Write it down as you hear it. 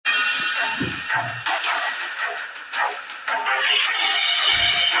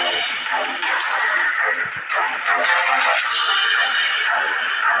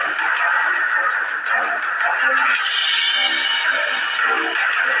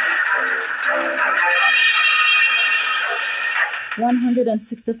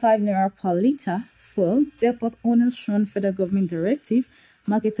per litre for depot owners shun federal government directive,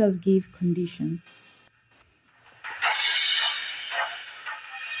 marketers give condition.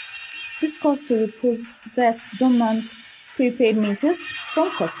 This calls to repossess dormant prepaid meters from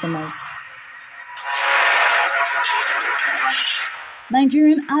customers.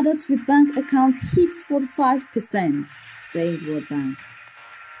 Nigerian adults with bank account hits 45%, says World Bank.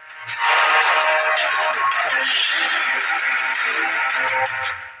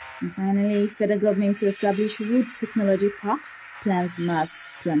 And finally, federal government to establish wood technology park plans mass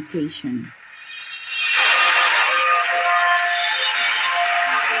plantation.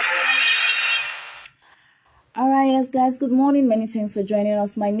 Alright, yes guys, good morning. Many thanks for joining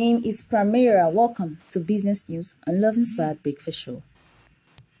us. My name is Pramira. Welcome to Business News on Love Inspired Breakfast Show.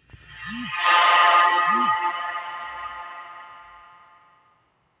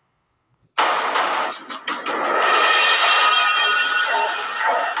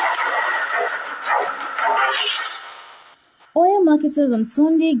 Oil marketers on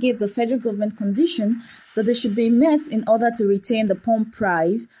Sunday gave the federal government condition that they should be met in order to retain the pump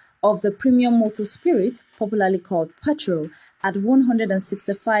price of the premium motor spirit, popularly called petrol, at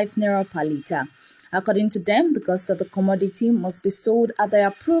 165 naira per litre. According to them, the cost of the commodity must be sold at the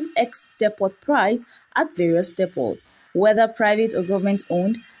approved ex-depot price at various depots, whether private or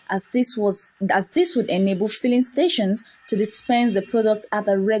government-owned, as this would enable filling stations to dispense the product at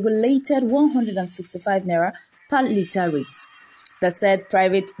the regulated 165 naira per litre rate. That said,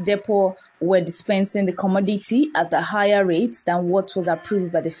 private depots were dispensing the commodity at the higher rate than what was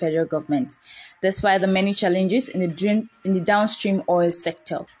approved by the federal government, despite the many challenges in the downstream oil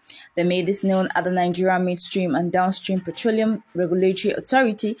sector. They made this known at the Nigeria Midstream and Downstream Petroleum Regulatory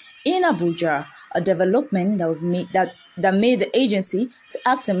Authority in Abuja, a development that made the agency to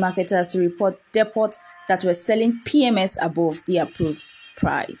ask the marketers to report depots that were selling PMS above the approved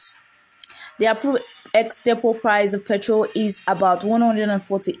price. The approved ex-depot price of petrol is about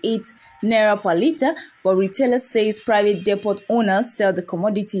 148 naira per litre, but retailers says private depot owners sell the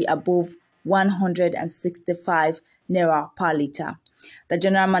commodity above 165 naira per litre. The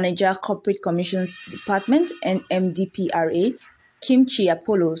General Manager, Corporate Commissions Department, NMDPRA, Kimchi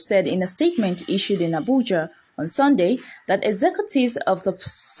Apollo, said in a statement issued in Abuja on Sunday that executives of the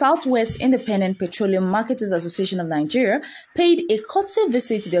Southwest Independent Petroleum Marketers Association of Nigeria paid a courtesy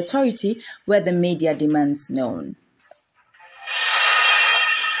visit to the authority where they made their demands known.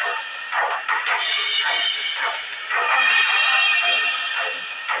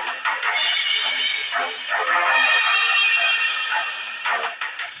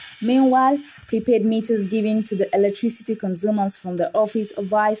 Meanwhile, prepaid meters given to the electricity consumers from the office of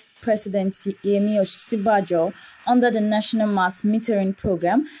Vice President Yemi Osinbajo under the National Mass Metering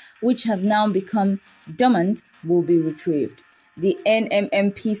Program, which have now become dormant, will be retrieved. The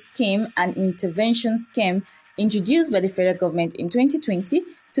NMMP scheme, an intervention scheme introduced by the federal government in 2020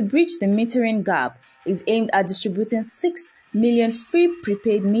 to bridge the metering gap, is aimed at distributing 6 million free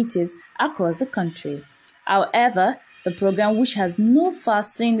prepaid meters across the country. However, the program, which has so far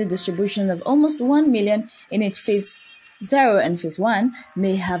seen the distribution of almost 1 million in its phase 0 and phase 1,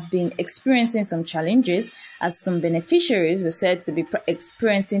 may have been experiencing some challenges, as some beneficiaries were said to be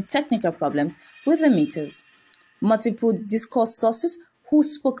experiencing technical problems with the meters. Multiple discourse sources who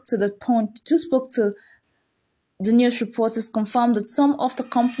spoke to the news reporters confirmed that some of the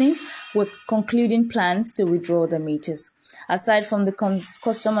companies were concluding plans to withdraw the meters. Aside from the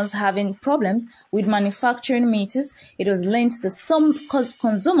customers having problems with manufacturing meters, it was linked that some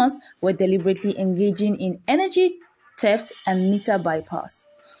consumers were deliberately engaging in energy theft and meter bypass.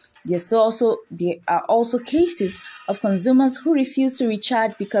 There are also cases of consumers who refuse to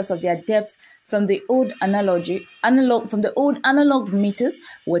recharge because of their debts from the old analog meters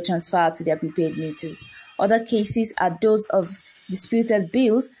were transferred to their prepaid meters. Other cases are those of disputed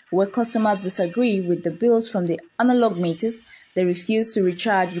bills where customers disagree with the bills from the analog meters. They refuse to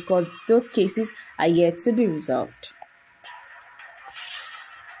recharge because those cases are yet to be resolved.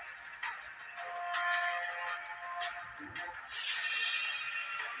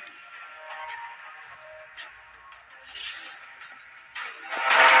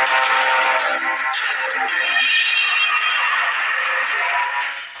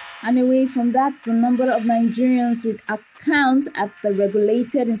 And away from that, the number of Nigerians with accounts at the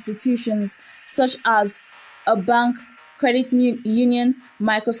regulated institutions such as a bank credit union,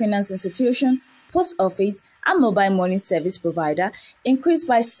 microfinance institution, post office, and mobile money service provider increased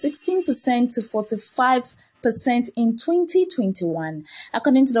by 16% to 45% in 2021.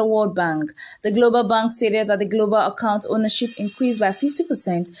 According to the World Bank, the Global Bank stated that the global account ownership increased by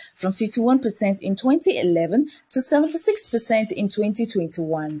 50% from 51% in 2011 to 76% in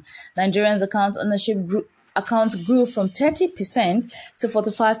 2021. Nigerians' account grew from 30% to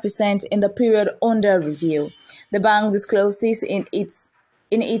 45% in the period under review. The bank disclosed this in its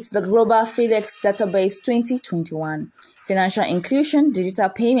The Global FedEx Database 2021, Financial Inclusion, Digital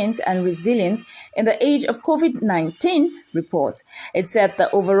Payments, and Resilience in the Age of COVID-19 report. It said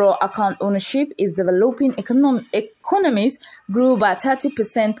the overall account ownership is developing economies grew by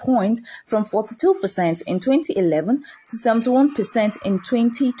 30% points from 42% in 2011 to 71% in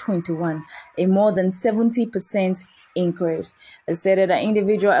 2021, a more than 70% increase. It stated that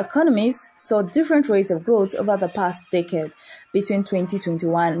individual economies saw different rates of growth over the past decade. Between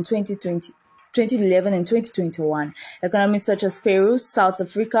 2021 and 2011 and 2021, economies such as Peru, South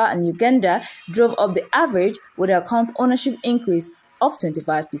Africa, and Uganda drove up the average with their account ownership increase of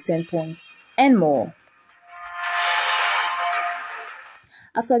 25% points and more.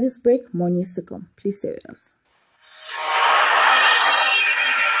 After this break, more news to come. Please stay with us.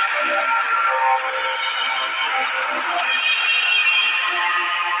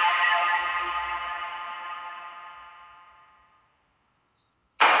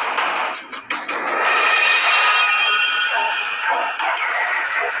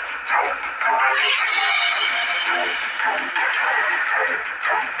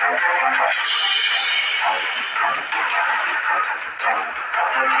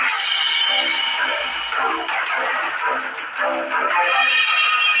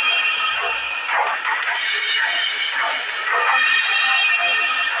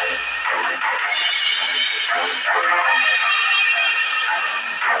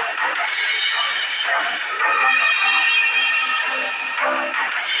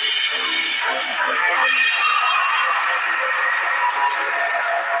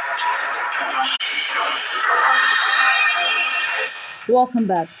 Welcome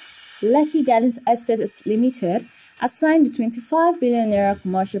back. Lekki Gardens Estate Limited has signed the 25 billion naira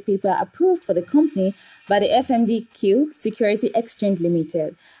commercial paper approved for the company by the FMDQ Security Exchange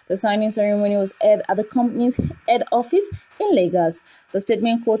Limited. The signing ceremony was held at the company's head office in Lagos. The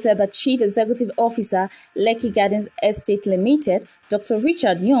statement quoted the Chief Executive Officer, Lekki Gardens Estate Limited, Dr.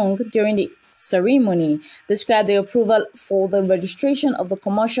 Richard Young, during the ceremony, described the approval for the registration of the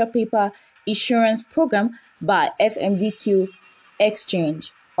commercial paper issuance program by FMDQ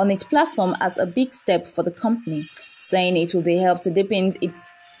Exchange on its platform as a big step for the company, saying it will be helped to deepen its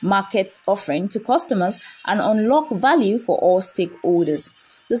market offering to customers and unlock value for all stakeholders.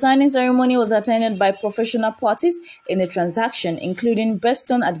 The signing ceremony was attended by professional parties in the transaction, including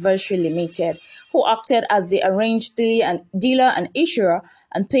Beston Advisory Limited, who acted as the arranged dealer and issuer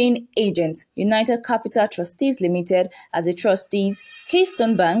and paying agent, United Capital Trustees Limited as the trustees,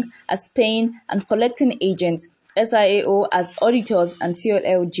 Keystone Bank as paying and collecting agents, SIAO as auditors, and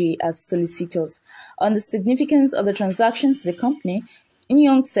TLLG as solicitors. On the significance of the transactions to the company,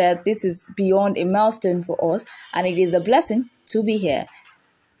 Young said, "This is beyond a milestone for us, and it is a blessing to be here."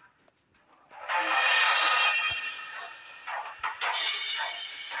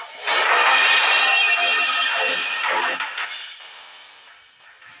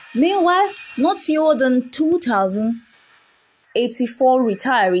 Meanwhile, not fewer than 2,084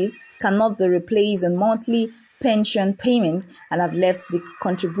 retirees cannot be replaced on monthly pension payments and have left the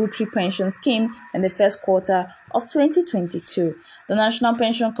contributory pension scheme in the first quarter of 2022. The National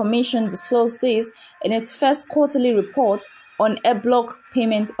Pension Commission disclosed this in its first quarterly report on a block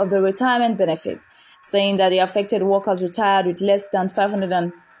payment of the retirement benefits, saying that the affected workers retired with less than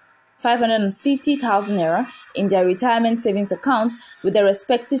 550,000 naira in their retirement savings accounts with their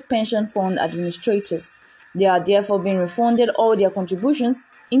respective pension fund administrators. They are therefore being refunded all their contributions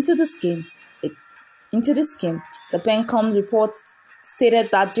into the scheme. The PENCOM report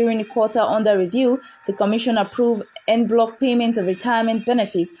stated that during the quarter under review, the Commission approved en bloc payment of retirement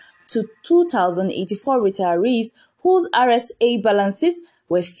benefits to 2,084 retirees whose RSA balances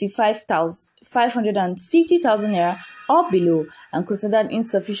were 550,000 naira or below and considered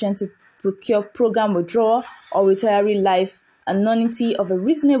insufficient to procure program withdrawal or retiree life annuity of a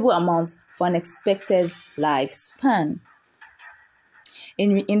reasonable amount for an expected lifespan.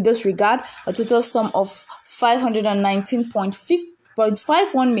 In this regard, a total sum of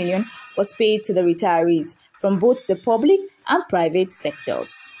 519.51 million was paid to the retirees from both the public and private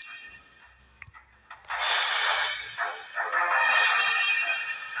sectors.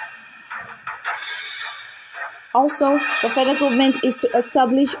 Also, the federal government is to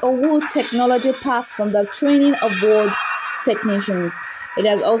establish a wood technology park from the training of wood technicians. It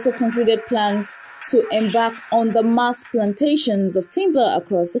has also concluded plans to embark on the mass plantations of timber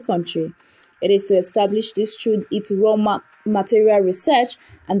across the country. It is to establish this through its material research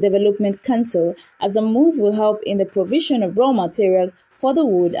and development council, as the move will help in the provision of raw materials for the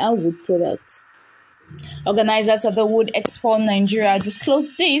wood and wood products. Organizers of the Wood Expo Nigeria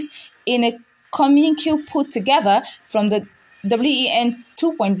disclosed this in a communique put together from the WEN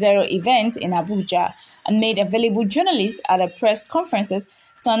 2.0 event in Abuja and made available journalists at a press conferences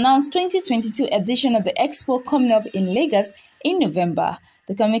to announce 2022 edition of the Expo coming up in Lagos in November.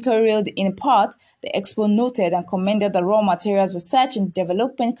 The communique read in part, the Expo noted and commended the Raw Materials Research and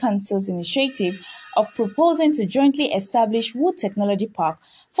Development Council's initiative of proposing to jointly establish Wood Technology Park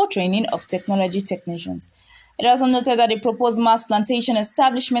for training of technology technicians. It also noted that the proposed mass plantation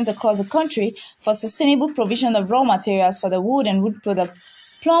establishment across the country for sustainable provision of raw materials for the wood and wood product,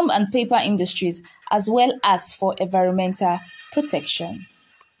 plum and paper industries, as well as for environmental protection.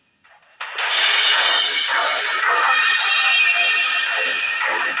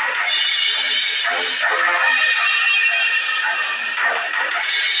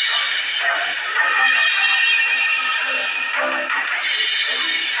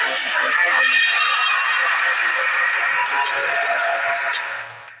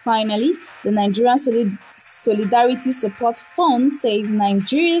 Finally, the Nigerian Solidarity Support Fund says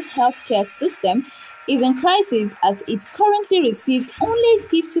Nigeria's healthcare system is in crisis as it currently receives only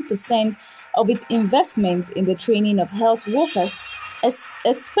 50% of its investment in the training of health workers,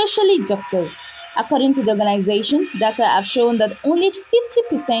 especially doctors. According to the organization, data have shown that only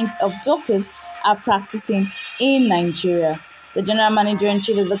 50% of doctors are practicing in Nigeria. The General Manager and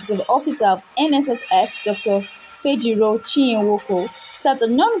Chief Executive Officer of NSSF, Dr. Fejiro Chinwoko, said the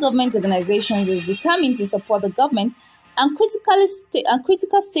non-government organizations is determined to support the government and critical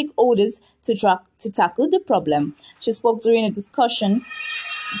stakeholders to tackle the problem. She spoke during a discussion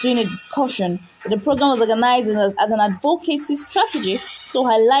that the program was organized as an advocacy strategy to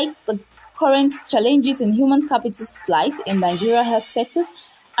highlight the current challenges in human capital flight in Nigeria health sectors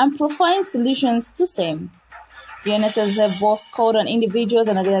and provide solutions to same. The NSSF boss called on individuals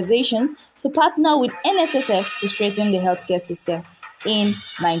and organizations to partner with NSSF to strengthen the healthcare system in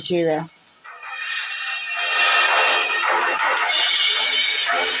Nigeria.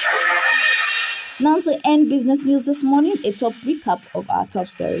 Now to end business news this morning, a top recap of our top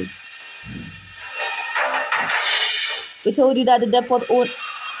stories. We told you that the depot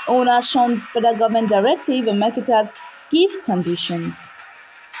owner shunned federal government directive and marketers give conditions.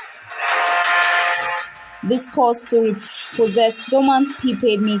 This caused to repossess dormant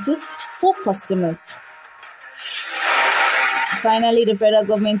prepaid meters for customers. Finally, the federal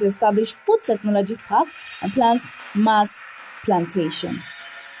government established Wood Technology Park and plans mass plantation.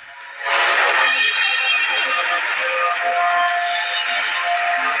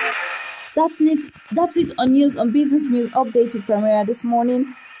 That's it on business news update with Primera this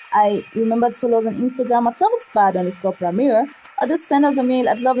morning. I remember to follow us on Instagram at loveinspired_Primera, or just send us a mail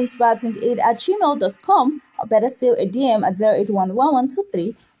at loveinspired28@gmail.com, or better still a DM at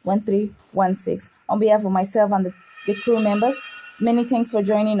 08111231316. On behalf of myself and the crew members, many thanks for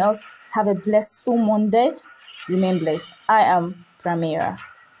joining us. Have a blissful Monday. Remain blessed. I am Primera.